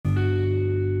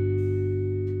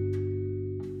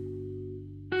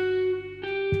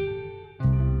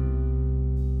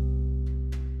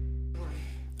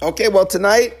Okay, well,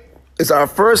 tonight is our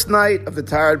first night of The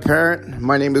Tired Parent.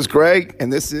 My name is Greg,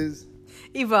 and this is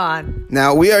Yvonne.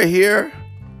 Now, we are here.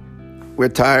 We're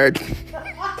tired.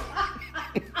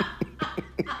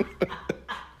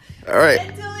 All right.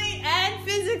 Mentally and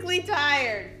physically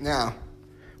tired. Now,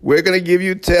 we're going to give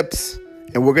you tips,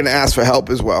 and we're going to ask for help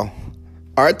as well.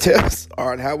 Our tips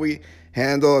are on how we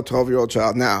handle a 12-year-old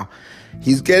child. Now,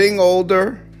 he's getting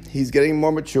older. He's getting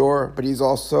more mature, but he's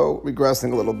also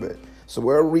regressing a little bit. So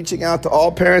we're reaching out to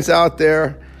all parents out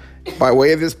there by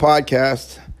way of this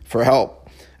podcast for help.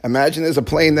 Imagine there's a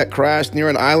plane that crashed near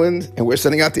an island, and we're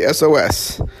sending out the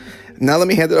SOS. Now let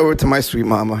me hand it over to my sweet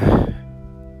mama.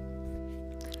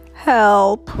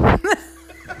 Help. All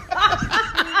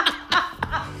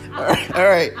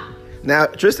right. Now,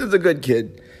 Tristan's a good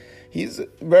kid. He's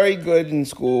very good in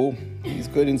school. He's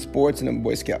good in sports and in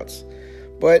Boy Scouts.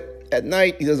 But at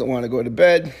night, he doesn't want to go to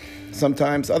bed.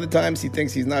 Sometimes, other times, he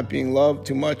thinks he's not being loved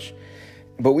too much.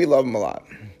 But we love him a lot.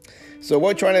 So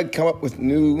we're trying to come up with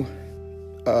new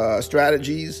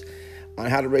strategies on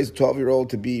how to raise a 12-year-old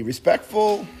to be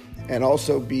respectful and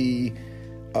also be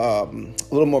a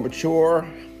little more mature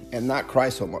and not cry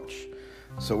so much.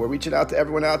 So we're reaching out to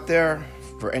everyone out there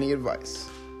for any advice.